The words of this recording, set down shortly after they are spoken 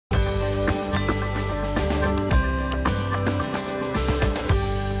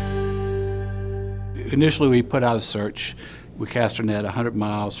Initially, we put out a search. We cast our net 100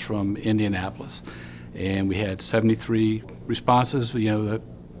 miles from Indianapolis, and we had 73 responses. The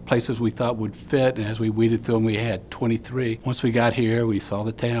places we thought would fit, and as we weeded through them, we had 23. Once we got here, we saw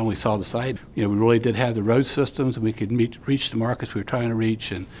the town, we saw the site. We really did have the road systems, and we could reach the markets we were trying to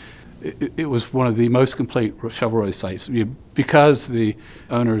reach, and it was one of the most complete shovel-ready sites. Because the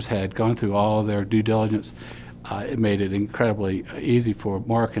owners had gone through all of their due diligence, it made it incredibly easy for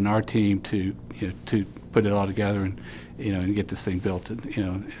Mark and our team to put it all together and get this thing built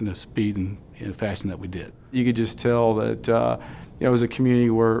in the speed and fashion that we did. You could just tell that it was a community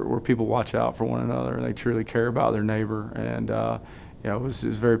where people watch out for one another and they truly care about their neighbor, and it was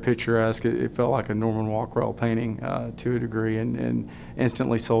very picturesque. It felt like a Norman Rockwell painting to a degree, and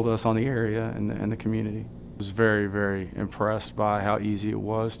instantly sold us on the area and the community. I was very, very impressed by how easy it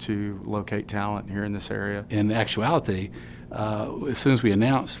was to locate talent here in this area. In actuality, as soon as we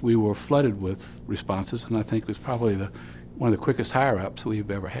announced, we were flooded with responses, and I think it was probably one of the quickest hire-ups we've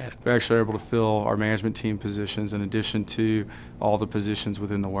ever had. We're actually able to fill our management team positions in addition to all the positions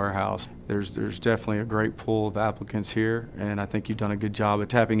within the warehouse. There's definitely a great pool of applicants here, and I think you've done a good job at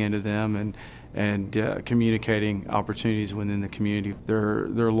tapping into them and communicating opportunities within the community.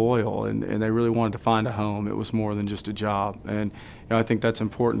 They're loyal, and they really wanted to find a home. It was more than just a job, and I think that's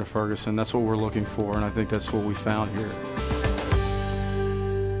important to Ferguson. That's what we're looking for, and I think that's what we found here.